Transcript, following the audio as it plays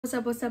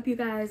What's up you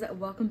guys?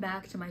 Welcome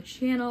back to my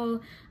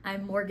channel.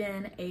 I'm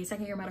Morgan, a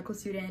second-year medical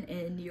student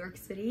in New York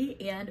City,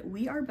 and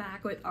we are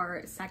back with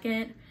our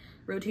second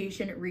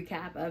rotation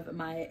recap of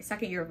my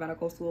second year of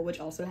medical school, which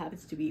also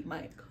happens to be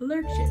my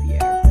clerkship year.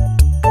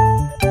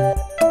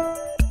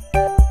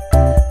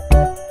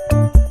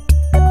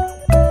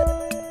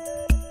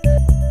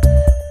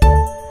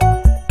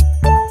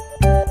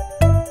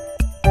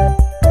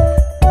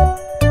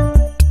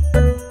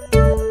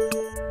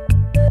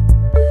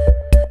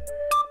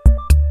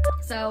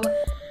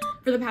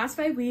 For the past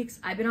 5 weeks,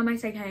 I've been on my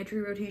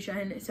psychiatry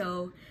rotation,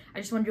 so I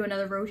just want to do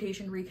another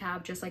rotation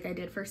recap just like I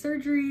did for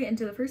surgery. And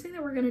so the first thing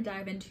that we're going to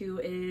dive into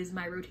is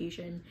my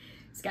rotation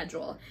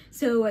schedule.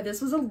 So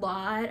this was a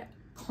lot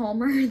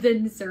calmer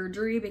than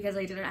surgery because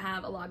I didn't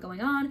have a lot going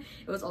on.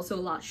 It was also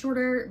a lot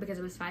shorter because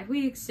it was 5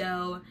 weeks,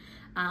 so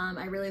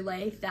I really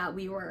liked that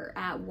we were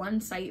at one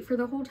site for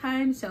the whole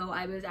time. So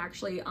I was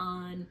actually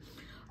on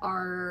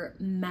our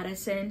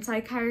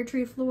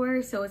Medicine-Psychiatry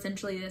floor. So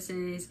essentially this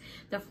is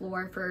the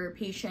floor for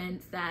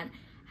patients that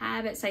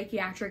have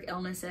psychiatric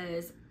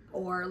illnesses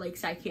or like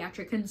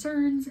psychiatric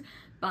concerns,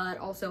 but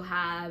also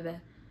have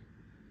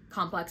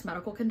complex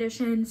medical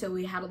conditions. So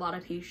we had a lot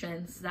of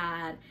patients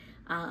that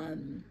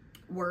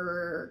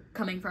were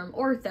coming from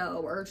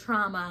ortho or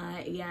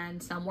trauma,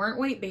 and some weren't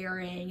weight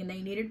bearing and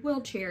they needed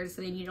wheelchairs,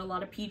 so they needed a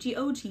lot of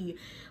PT/OT,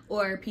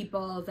 or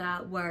people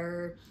that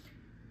were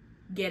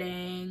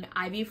getting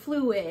IV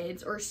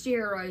fluids or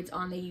steroids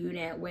on the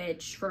unit,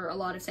 which for a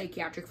lot of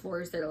psychiatric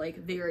floors, they're like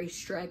very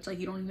strict. Like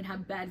you don't even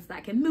have beds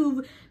that can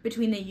move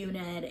between the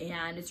unit,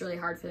 and it's really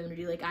hard for them to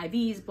do like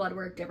IVs, blood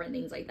work, different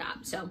things like that.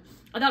 So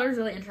I thought it was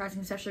really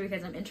interesting, especially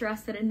because I'm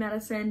interested in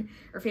medicine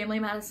or family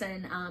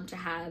medicine, to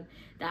have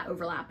that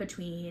overlap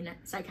between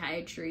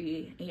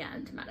psychiatry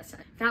and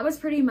medicine. That was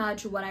pretty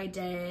much what I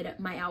did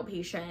my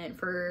outpatient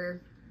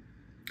for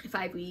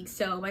 5 weeks.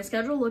 So my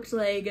schedule looked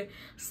like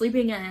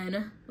sleeping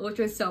in, which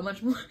was so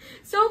much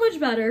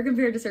better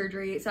compared to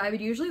surgery. So I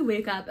would usually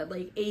wake up at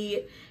like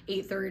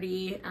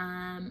 8:30.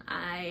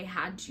 I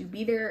had to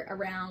be there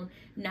around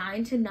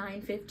 9 to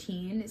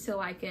 9:15 so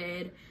I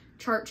could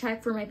chart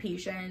check for my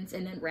patients,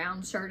 and then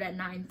rounds started at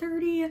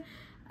 9:30.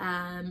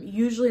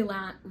 Usually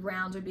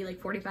rounds would be like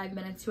 45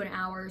 minutes to an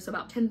hour. So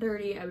about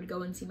 10:30, I would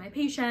go and see my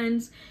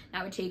patients.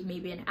 That would take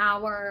maybe an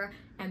hour.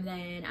 And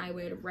then I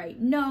would write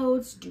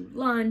notes, do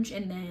lunch,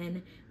 and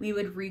then we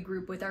would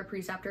regroup with our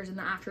preceptors in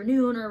the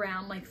afternoon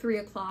around like 3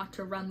 o'clock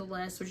to run the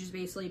list, which is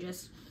basically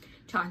just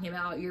talking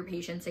about your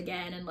patients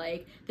again and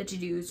like the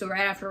to-dos. So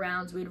right after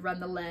rounds, we'd run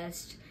the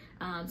list.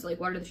 So like,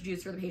 what are the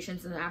to-dos for the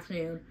patients in the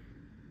afternoon?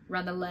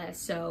 Run the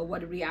list. So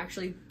what did we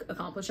actually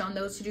accomplish on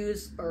those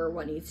to-dos, or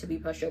what needs to be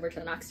pushed over to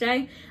the next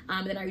day?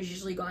 Then I was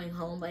usually going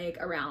home like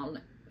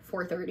around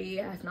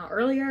 4:30, if not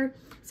earlier.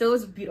 So it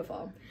was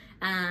beautiful.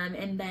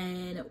 And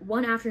then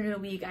one afternoon a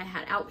week I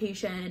had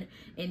outpatient,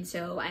 and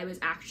so I was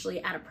actually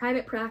at a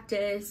private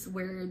practice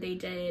where they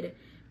did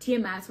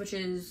TMS, which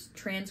is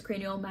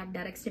transcranial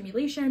magnetic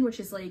stimulation, which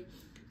is like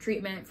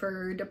treatment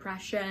for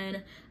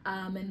depression,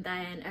 and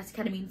then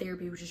esketamine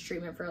therapy, which is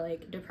treatment for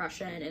like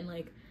depression, and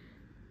like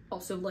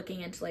also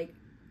looking into like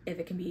if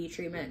it can be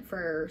treatment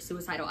for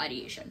suicidal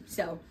ideation.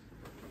 So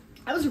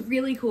that was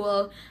really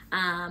cool.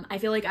 I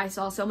feel like I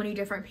saw so many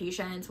different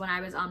patients when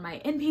I was on my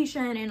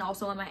inpatient, and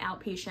also on my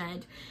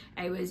outpatient.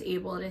 I was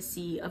able to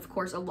see, of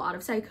course, a lot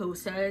of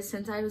psychosis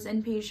since I was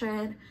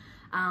inpatient,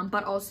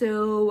 but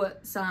also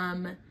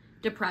some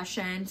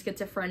depression,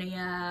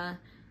 schizophrenia.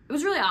 It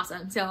was really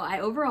awesome. So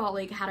I overall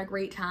like had a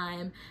great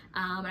time.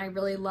 I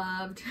really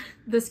loved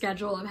the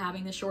schedule of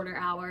having the shorter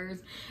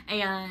hours,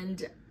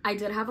 and I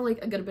did have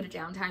like a good bit of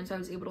downtime, so I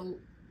was able to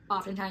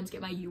oftentimes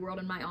get my U-World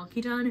and my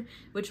Anki done,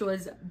 which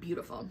was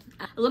beautiful.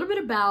 A little bit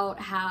about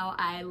how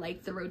I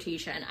liked the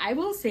rotation. I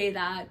will say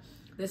that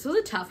this was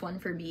a tough one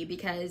for me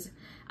because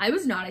I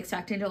was not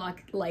expecting to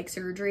like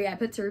surgery. I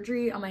put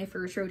surgery on my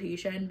first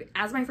rotation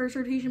as my first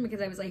rotation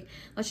because I was like,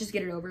 let's just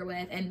get it over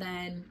with. And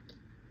then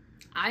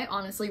I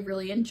honestly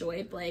really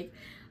enjoyed like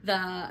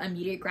the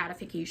immediate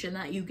gratification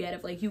that you get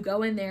of like, you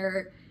go in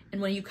there and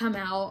when you come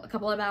out a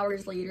couple of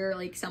hours later,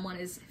 like someone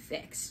is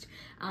fixed.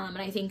 And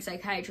I think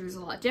psychiatry is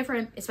a lot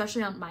different,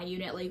 especially on my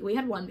unit. Like we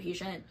had one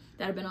patient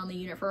that had been on the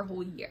unit for a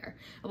whole year.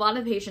 A lot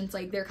of patients,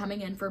 like they're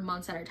coming in for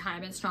months at a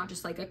time. It's not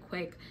just like a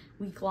quick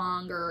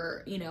week-long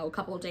or, you know, a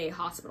couple-day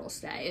hospital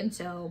stay. And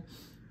so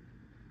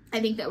I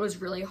think that was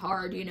really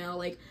hard, you know,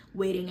 like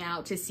waiting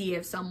out to see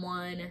if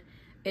someone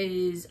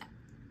is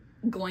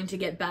going to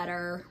get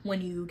better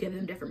when you give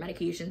them different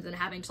medications, and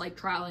having to like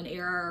trial and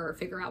error or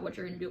figure out what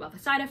you're going to do about the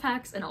side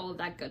effects and all of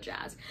that good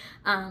jazz.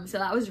 So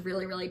that was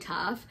really, really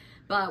tough.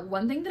 But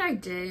one thing that I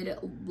did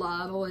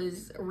love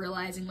was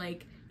realizing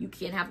like you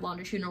can't have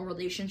longitudinal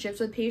relationships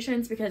with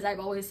patients, because I've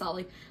always thought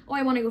like, oh,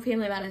 I want to go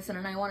family medicine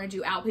and I want to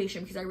do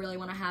outpatient because I really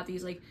want to have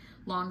these like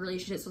long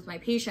relationships with my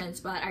patients.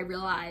 But I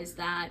realized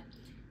that,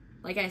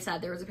 like I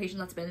said, there was a patient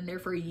that's been in there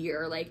for a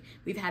year. Like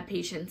we've had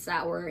patients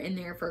that were in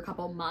there for a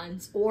couple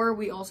months, or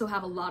we also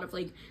have a lot of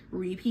like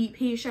repeat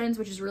patients,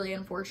 which is really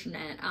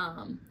unfortunate.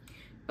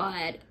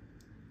 But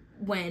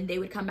when they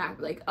would come back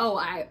like, oh,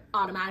 I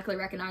automatically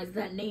recognize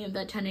that name,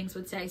 the attendings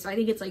would say. So I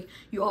think it's like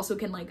you also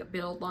can like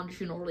build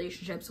longitudinal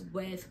relationships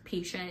with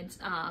patients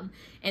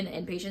in the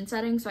inpatient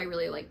setting. So I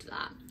really liked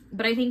that.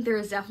 But I think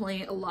there's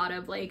definitely a lot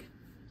of like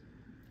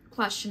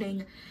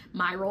questioning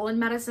my role in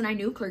medicine. I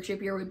knew clerkship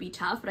year would be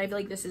tough, but I feel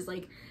like this is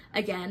like,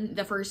 again,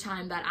 the first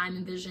time that I'm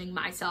envisioning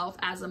myself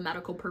as a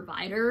medical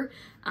provider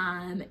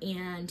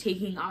and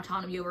taking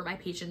autonomy over my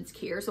patient's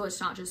care. So it's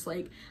not just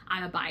like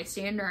I'm a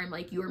bystander. I'm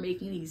like, you are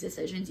making these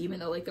decisions, even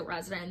though like the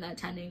resident and the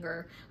attending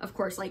are of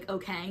course like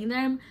okaying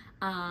them.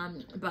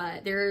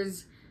 But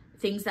there's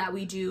things that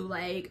we do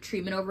like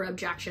treatment over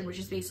objection, which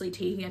is basically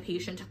taking a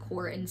patient to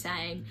court and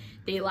saying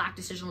they lack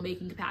decisional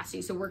making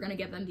capacity, so we're going to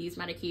give them these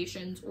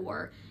medications,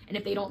 and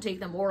if they don't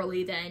take them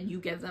orally, then you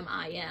give them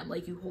IM,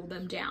 like you hold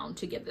them down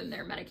to give them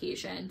their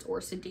medications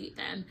or sedate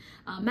them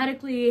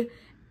medically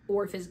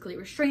or physically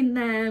restrain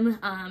them.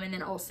 And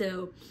then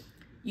also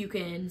you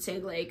can say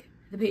like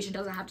the patient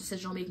doesn't have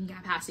decisional making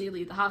capacity to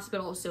leave the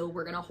hospital, so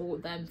we're going to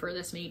hold them for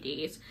this many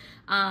days.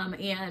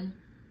 And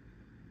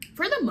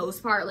for the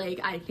most part,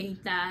 like, I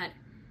think that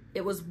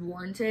it was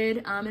warranted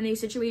in these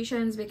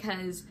situations,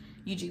 because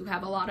you do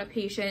have a lot of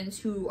patients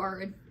who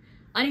are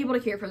unable to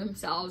care for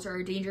themselves or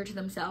a danger to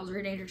themselves or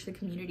a danger to the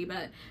community.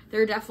 But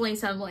there are definitely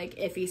some like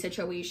iffy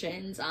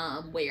situations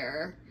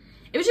where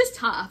it was just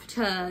tough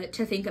to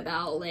think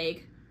about,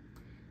 like,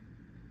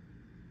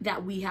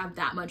 that we have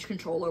that much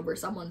control over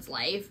someone's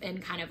life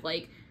and kind of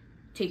like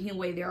taking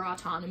away their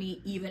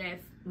autonomy, even if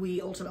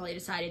we ultimately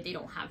decided they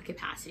don't have the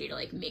capacity to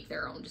like make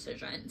their own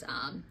decisions.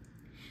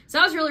 So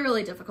that was really,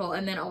 really difficult.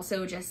 And then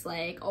also just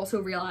like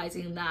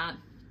realizing that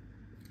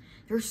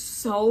there's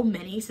so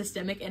many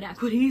systemic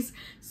inequities,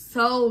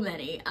 so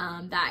many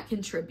that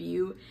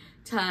contribute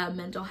to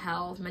mental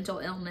health, mental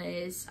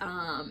illness,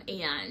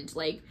 and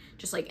like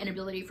just like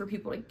inability for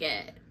people to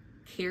get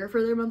care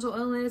for their mental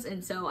illness.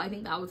 And so I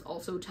think that was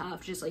also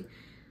tough. Just like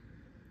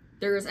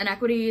there's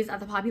inequities at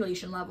the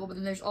population level, but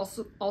then there's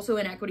also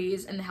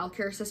inequities in the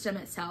healthcare system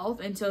itself.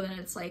 And so then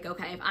it's like,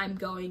 okay, if I'm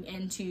going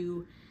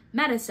into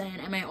medicine,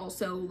 am I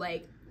also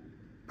like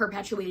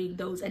perpetuating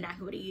those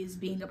inequities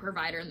being a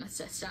provider in the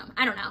system?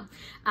 I don't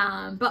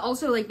know. But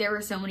also like there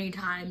were so many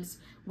times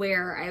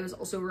where I was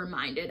also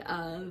reminded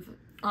of,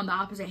 on the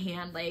opposite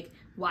hand, like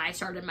why I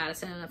started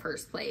medicine in the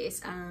first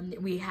place.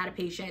 We had a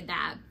patient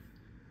that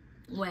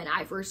when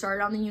I first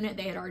started on the unit,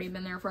 they had already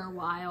been there for a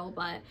while,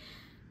 but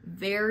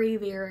very,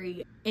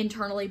 very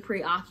internally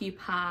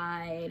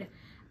preoccupied,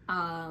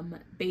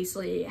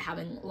 basically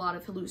having a lot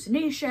of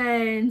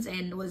hallucinations,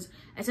 and was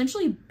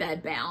essentially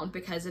bedbound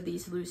because of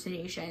these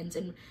hallucinations,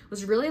 and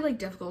was really like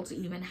difficult to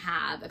even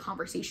have a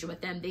conversation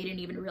with them. They didn't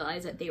even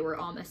realize that they were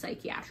on the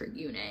psychiatric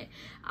unit.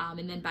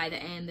 And then by the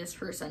end, this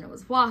person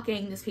was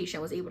walking, this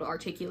patient was able to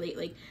articulate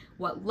like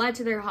what led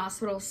to their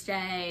hospital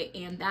stay,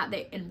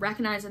 and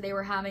recognize that they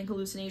were having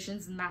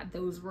hallucinations, and that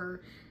those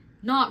were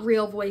not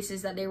real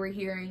voices that they were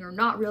hearing, or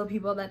not real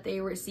people that they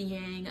were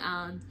seeing.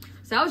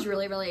 So that was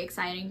really, really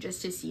exciting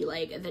just to see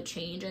like the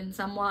change in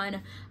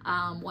someone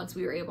once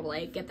we were able to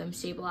like get them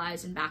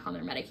stabilized and back on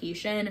their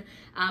medication.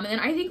 And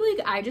I think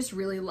like I just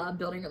really love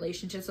building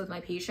relationships with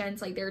my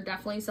patients. Like there are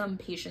definitely some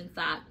patients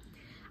that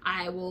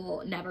I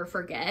will never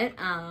forget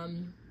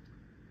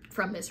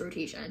from this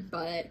rotation,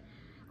 but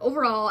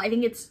overall, I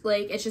think it's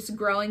just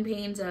growing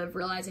pains of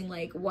realizing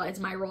like what is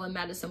my role in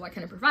medicine, what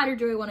kind of provider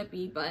do I want to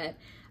be, but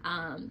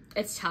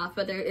it's tough,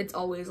 but it's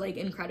always like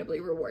incredibly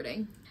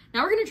rewarding.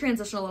 Now we're going to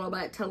transition a little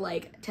bit to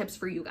like tips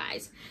for you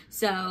guys.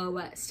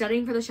 So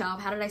studying for the shelf,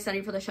 how did I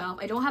study for the shelf?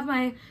 I don't have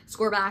my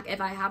score back.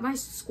 If I have my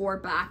score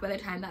back by the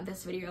time that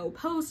this video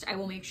posts, I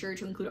will make sure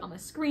to include it on the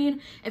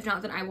screen. If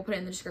not, then I will put it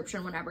in the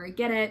description whenever I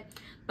get it.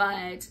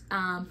 But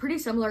pretty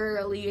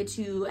similarly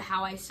to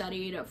how I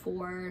studied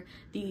for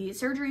the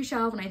surgery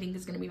shelf, and I think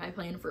is going to be my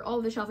plan for all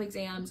of the shelf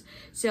exams.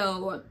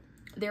 So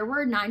there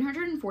were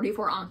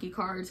 944 Anki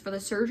cards for the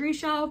surgery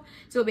shelf.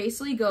 So it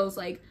basically goes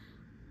like,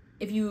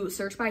 if you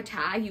search by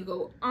tag, you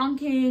go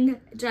onking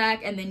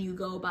deck, and then you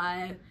go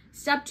by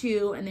step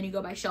 2, and then you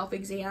go by shelf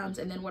exams,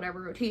 and then whatever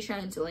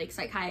rotation, so like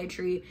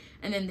psychiatry,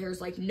 and then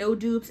there's like no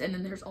dupes, and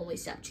then there's only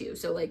step 2.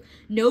 So like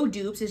no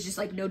dupes is just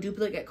like no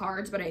duplicate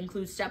cards, but it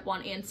includes step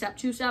 1 and step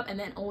 2 stuff, and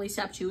then only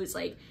step 2 is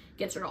like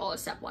gets rid of all the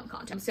step 1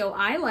 content. So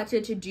I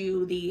elected to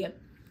do the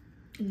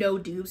no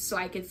dupes so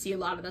I could see a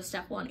lot of the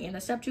step 1 and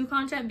the step 2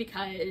 content,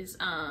 because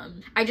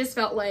I just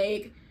felt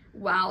like,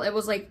 wow, it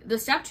was like the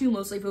step 2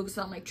 mostly focused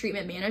on like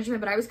treatment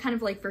management, but I was kind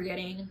of like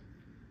forgetting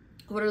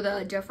what are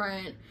the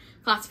different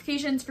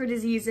classifications for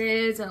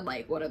diseases, and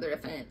like what are the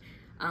different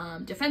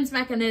defense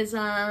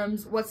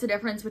mechanisms, what's the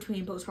difference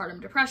between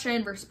postpartum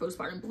depression versus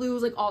postpartum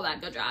blues, like all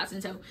that good jazz.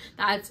 And so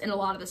that's in a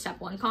lot of the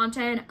step 1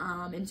 content,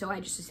 and so I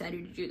just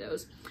decided to do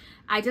those.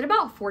 I did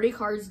about 40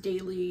 cards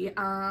daily.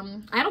 I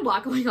had a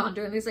lot going on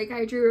during the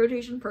psychiatry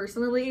rotation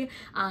personally.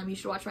 You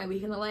should watch my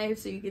week in the life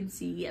so you can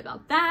see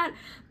about that.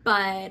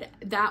 But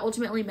that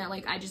ultimately meant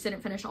like I just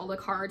didn't finish all the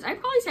cards.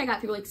 I'd probably say I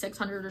got through like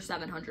 600 or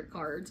 700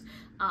 cards.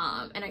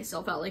 And I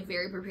still felt like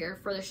very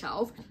prepared for the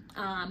shelf.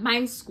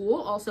 My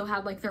school also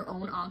had like their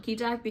own Anki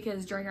deck,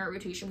 because during our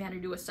rotation we had to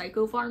do a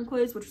psychopharm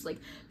quiz, which was like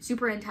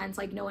super intense,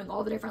 like knowing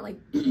all the different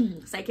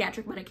like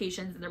psychiatric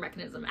medications and their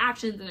mechanism of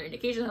actions and their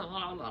indications, blah,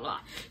 blah, blah, blah.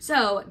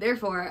 So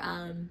therefore,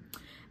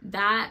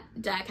 that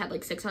deck had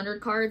like 600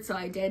 cards, so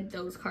I did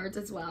those cards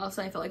as well.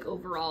 So I felt like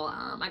overall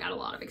I got a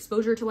lot of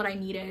exposure to what I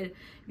needed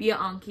via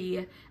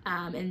Anki.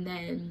 And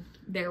then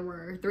there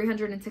were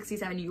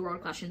 367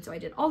 UWorld questions, so I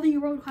did all the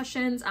UWorld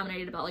questions, and I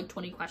did about like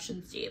 20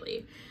 questions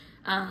daily.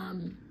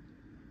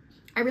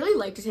 I really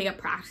like to take a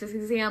practice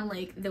exam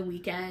like the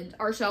weekend.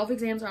 Our shelf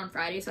exams are on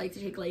Friday, so I like to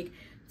take like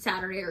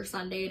Saturday or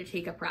Sunday to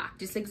take a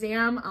practice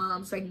exam,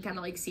 so I can kind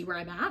of like see where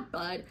I'm at,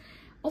 but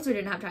also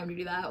didn't have time to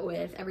do that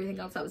with everything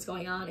else that was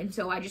going on. And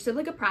so I just did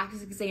like a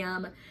practice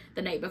exam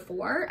the night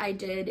before. I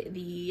did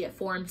the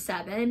Form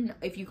 7.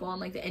 If you go on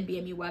like the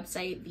NBMU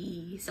website,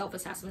 the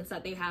self-assessments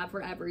that they have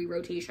for every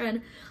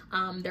rotation,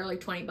 they're like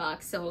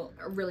 $20, so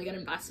a really good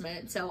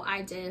investment. So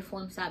I did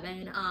Form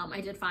 7. I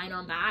did fine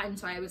on that, and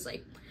so I was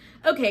like,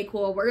 okay,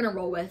 cool, we're gonna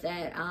roll with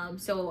it.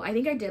 So I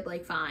think I did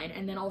like fine.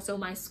 And then also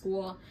my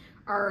school,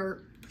 our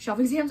shelf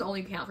exams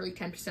only count for like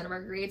 10% of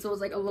our grades, so it was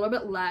like a little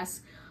bit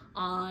less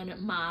on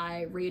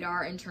my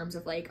radar in terms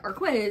of like our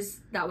quiz.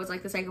 That was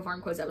like the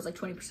psychopharm quiz, that was like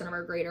 20% of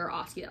our grade, or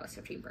OSCE, that was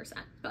 15%.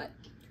 But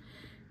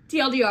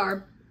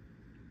TLDR,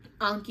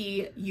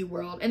 Anki,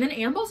 UWorld, and then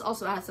AMBOS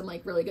also has some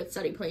like really good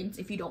study plans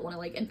if you don't want to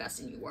like invest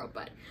in UWorld.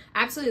 But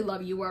I absolutely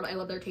love UWorld. I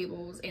love their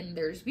tables, and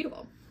they're just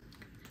beautiful.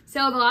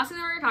 So the last thing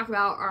that we're gonna talk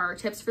about are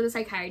tips for the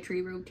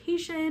psychiatry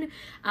rotation.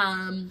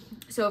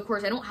 So of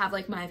course I don't have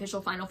like my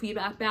official final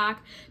feedback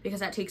back, because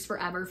that takes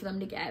forever for them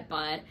to get,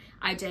 but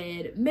I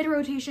did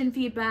mid-rotation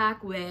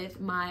feedback with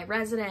my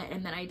resident,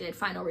 and then I did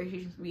final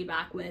rotation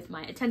feedback with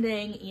my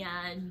attending,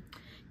 and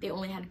they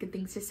only had good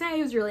things to say.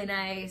 It was really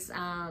nice,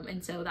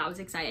 and so that was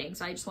exciting.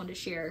 So I just wanted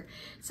to share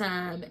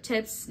some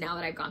tips now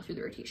that I've gone through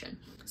the rotation.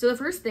 So the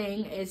first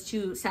thing is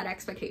to set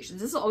expectations.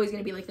 This is always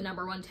gonna be like the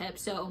 #1 tip.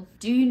 So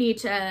do you need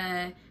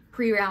to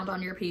pre-round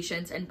on your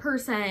patients in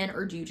person,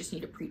 or do you just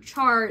need a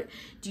pre-chart?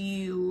 Do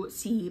you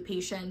see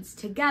patients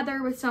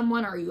together with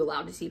someone? Are you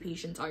allowed to see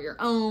patients on your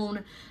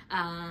own?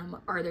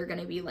 Are there going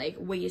to be like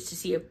ways to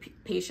see if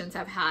patients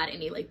have had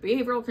any like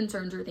behavioral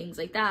concerns or things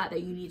like that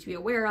that you need to be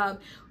aware of?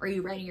 Are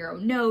you writing your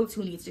own notes?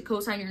 Who needs to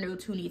co-sign your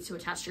notes? Who needs to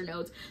attest your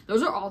notes?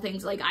 Those are all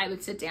things like I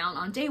would sit down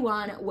on day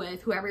 1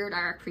 with whoever your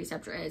direct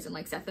preceptor is and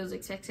like set those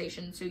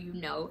expectations so you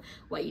know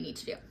what you need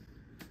to do.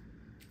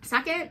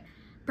 Second,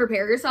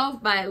 prepare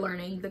yourself by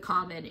learning the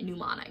common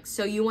mnemonics.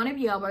 So you want to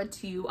be able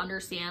to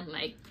understand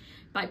like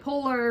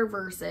bipolar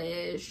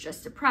versus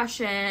just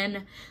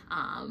depression,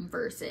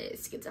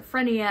 versus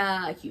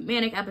schizophrenia, a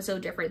manic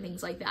episode, different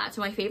things like that.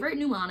 So my favorite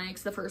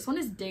mnemonics, the first one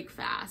is dig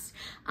fast.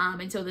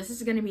 And so this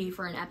is going to be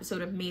for an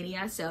episode of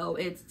mania. So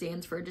it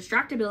stands for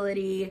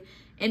distractibility,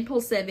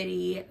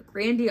 impulsivity,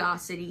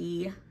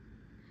 grandiosity.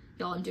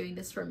 Y'all, I'm doing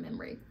this from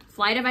memory.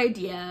 Flight of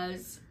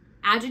ideas,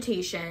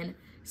 agitation,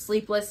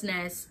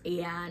 sleeplessness,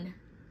 and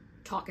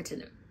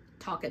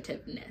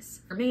talkativeness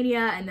for mania.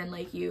 And then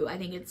like I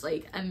think it's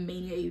like a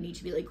mania, you need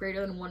to be like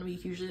greater than 1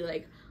 week, usually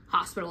like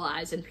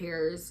hospitalized, and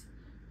pairs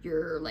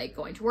you're like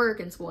going to work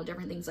and school and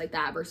different things like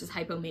that, versus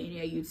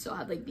hypomania, you'd still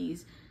have like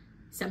these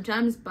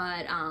symptoms,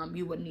 but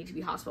you wouldn't need to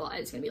be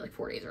hospitalized. It's gonna be like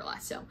 4 days or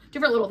less. So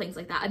different little things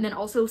like that. And then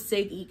also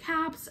SIG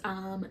caps,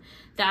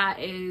 that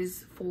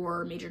is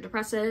for major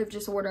depressive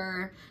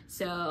disorder.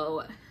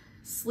 So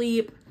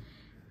sleep,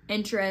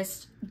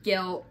 interest,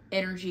 guilt,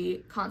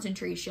 energy,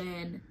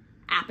 concentration,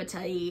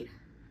 appetite,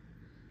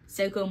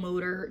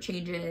 psychomotor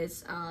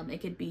changes.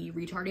 It could be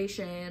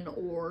retardation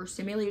or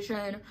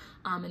stimulation,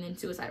 and then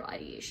suicidal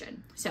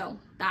ideation. So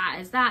that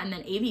is that. And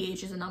then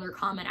AVH is another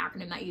common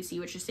acronym that you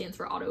see, which just stands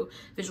for auto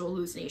visual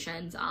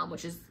hallucinations,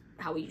 which is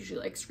how we usually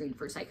like screen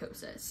for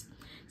psychosis.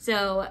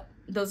 So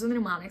those are the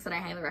mnemonics that I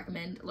highly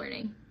recommend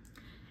learning.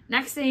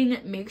 Next thing,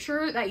 make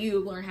sure that you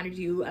learn how to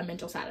do a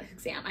mental status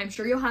exam. I'm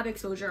sure you'll have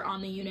exposure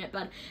on the unit,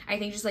 but I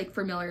think just like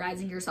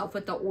familiarizing yourself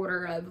with the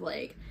order of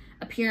like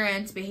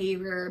appearance,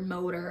 behavior,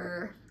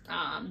 motor,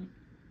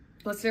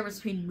 what's the difference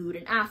between mood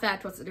and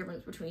affect, what's the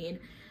difference between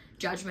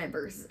judgment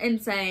versus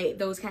insight,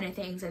 those kind of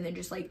things, and then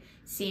just like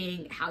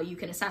seeing how you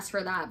can assess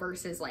for that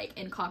versus like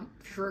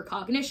for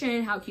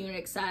cognition, how can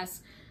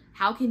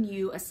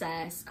you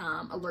assess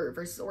alert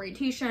versus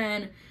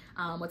orientation,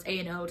 what's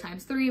A&O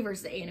times 3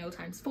 versus A&O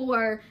times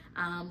 4,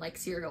 like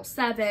serial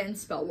 7,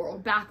 spell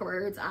world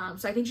backwards.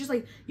 So I think just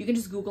like you can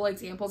just Google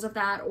examples of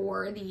that,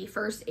 or the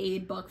first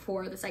aid book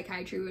for the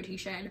psychiatry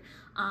rotation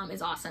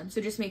is awesome.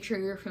 So just make sure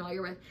you're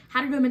familiar with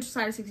how to do a mental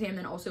status exam,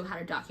 and also how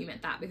to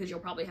document that, because you'll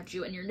probably have to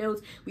do it in your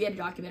notes. We had to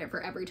document it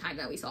for every time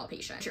that we saw a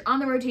patient. If you're on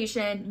the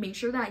rotation, make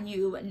sure that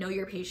you know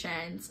your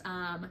patients.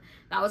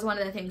 That was one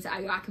of the things that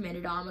I got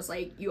commended on, was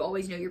like, you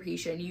always know your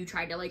patient. You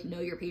try to like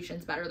know your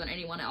patients better than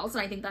anyone else.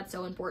 And I think that's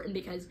so important,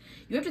 because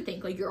you have to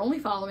think like you're only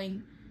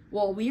following,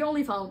 well, we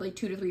only followed like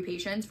 2 to 3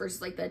 patients,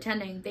 versus like the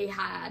attending, they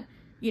had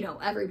you know,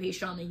 every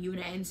patient on the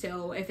unit. And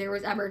so if there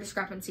was ever a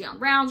discrepancy on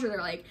rounds, or they're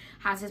like,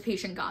 has this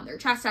patient gotten their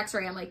chest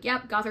x-ray? I'm like,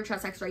 yep, got their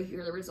chest x-ray, here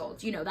are the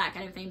results, you know, that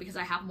kind of thing, because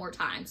I have more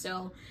time.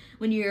 So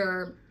when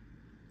you're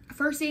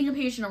first seeing a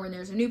patient, or when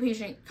there's a new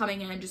patient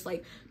coming in, just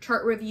like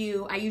chart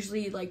review. I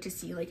usually like to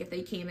see like if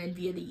they came in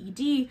via the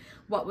ED,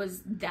 what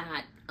was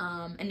that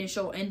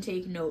initial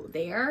intake note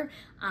there,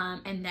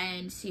 and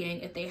then seeing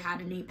if they had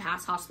any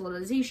past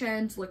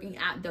hospitalizations, looking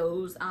at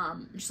those,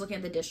 just looking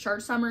at the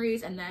discharge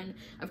summaries. And then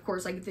of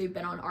course, like if they've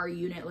been on our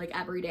unit, like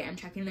every day I'm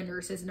checking the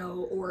nurse's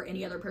note or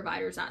any other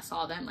providers that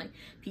saw them, like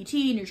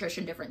PT,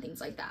 nutrition, different things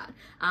like that.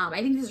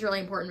 I think this is really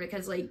important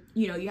because, like,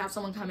 you know, you have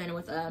someone come in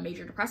with a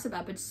major depressive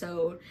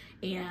episode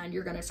and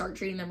you're going to start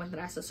treating them with an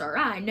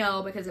SSRI.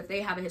 No, because if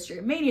they have a history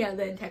of mania,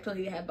 then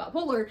technically they have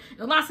bipolar, and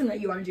the last thing that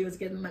you want to do is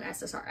give them an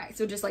SSRI.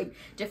 So just like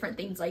different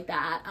things like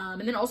that.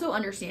 And then also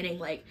understanding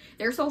like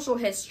their social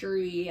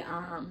history.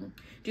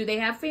 Do they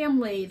have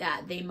family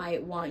that they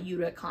might want you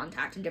to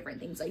contact, and different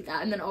things like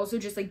that. And then also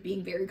just like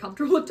being very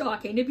comfortable with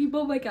talking to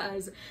people,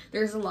 because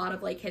there's a lot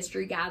of like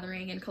history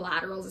gathering and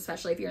collaterals,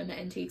 especially if you're in the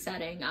intake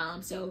setting.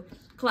 So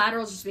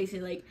collaterals just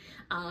basically like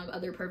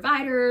other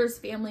providers,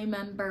 family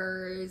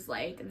members,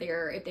 like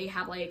if they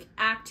have like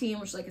ACT team,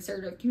 which is like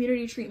assertive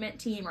community treatment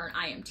team, or an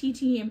IMT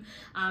team,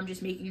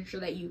 just making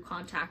sure that you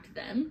contact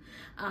them.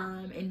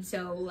 And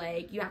so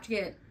like you have to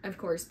get, of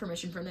course,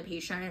 permission from the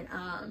patient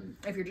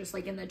if you're just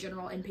like in the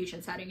general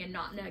inpatient setting and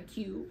not in an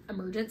acute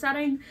emergent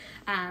setting,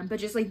 but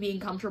just like being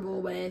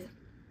comfortable with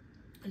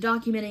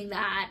documenting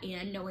that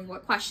and knowing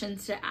what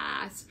questions to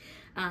ask.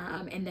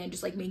 And then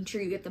just like making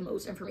sure you get the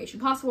most information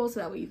possible, so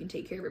that way you can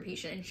take care of your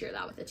patient and share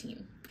that with the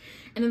team.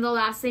 And then the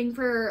last thing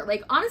for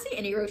like honestly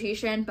any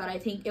rotation, but I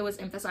think it was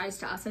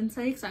emphasized to us in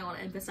psych, so I want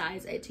to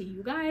emphasize it to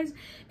you guys,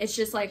 it's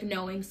just like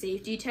knowing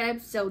safety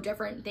tips. So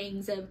different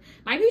things of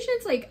my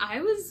patients, like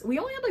we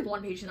only had like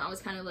one patient that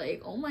was kind of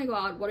like, oh my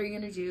god, what are you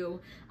gonna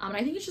do? And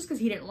I think it's just because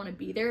he didn't want to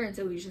be there, and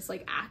so he's just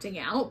like acting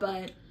out.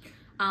 But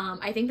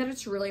I think that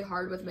it's really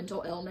hard with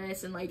mental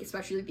illness, and like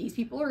especially like, these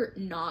people are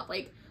not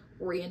like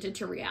oriented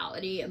to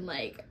reality. And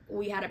like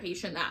we had a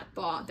patient that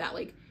thought that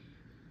like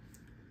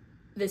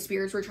the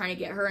spirits were trying to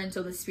get her, and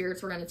so the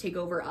spirits were going to take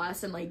over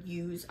us and like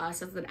use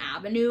us as an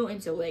avenue,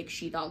 and so like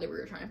she thought they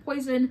were trying to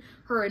poison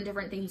her and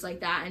different things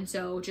like that. And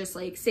so just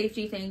like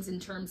safety things in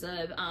terms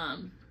of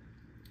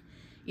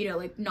you know,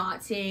 like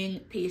not seeing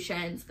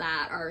patients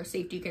that are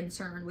safety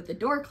concerned with the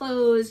door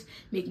closed,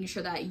 making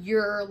sure that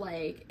you're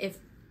like, if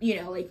you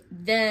know, like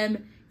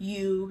them,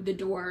 you, the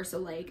door, so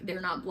like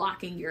they're not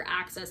blocking your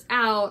access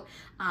out.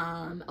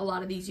 A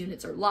lot of these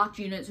units are locked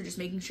units, so just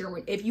making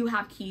sure if you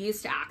have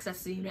keys to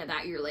access the unit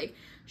that you're like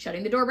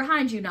shutting the door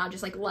behind you, not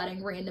just like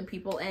letting random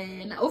people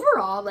in.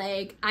 Overall,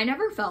 like I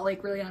never felt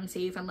like really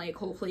unsafe, and like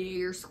hopefully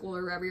your school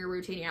or wherever you're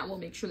rotating at will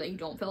make sure that you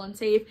don't feel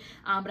unsafe.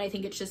 But I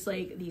think it's just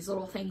like these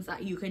little things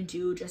that you can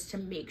do just to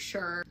make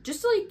sure,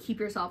 just to like keep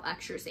yourself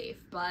extra safe.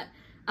 But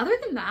other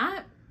than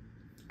that,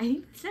 I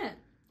think that's it.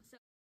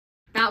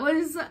 That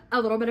was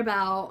a little bit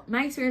about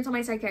my experience on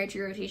my psychiatry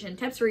rotation,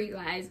 tips for you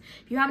guys.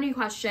 If you have any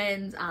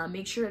questions,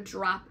 make sure to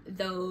drop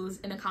those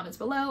in the comments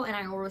below and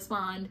I will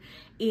respond.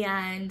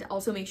 And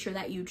also make sure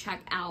that you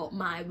check out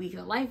my week in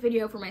the life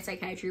video for my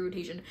psychiatry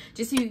rotation,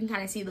 just so you can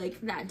kind of see like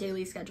that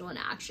daily schedule in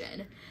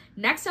action.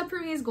 Next up for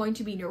me is going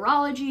to be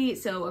neurology.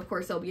 So of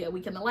course there'll be a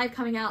week in the life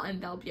coming out, and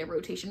there'll be a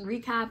rotation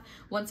recap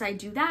once I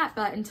do that.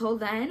 But until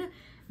then,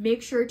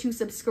 make sure to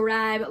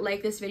subscribe,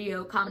 like this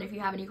video, comment if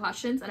you have any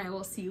questions, and I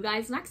will see you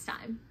guys next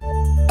time.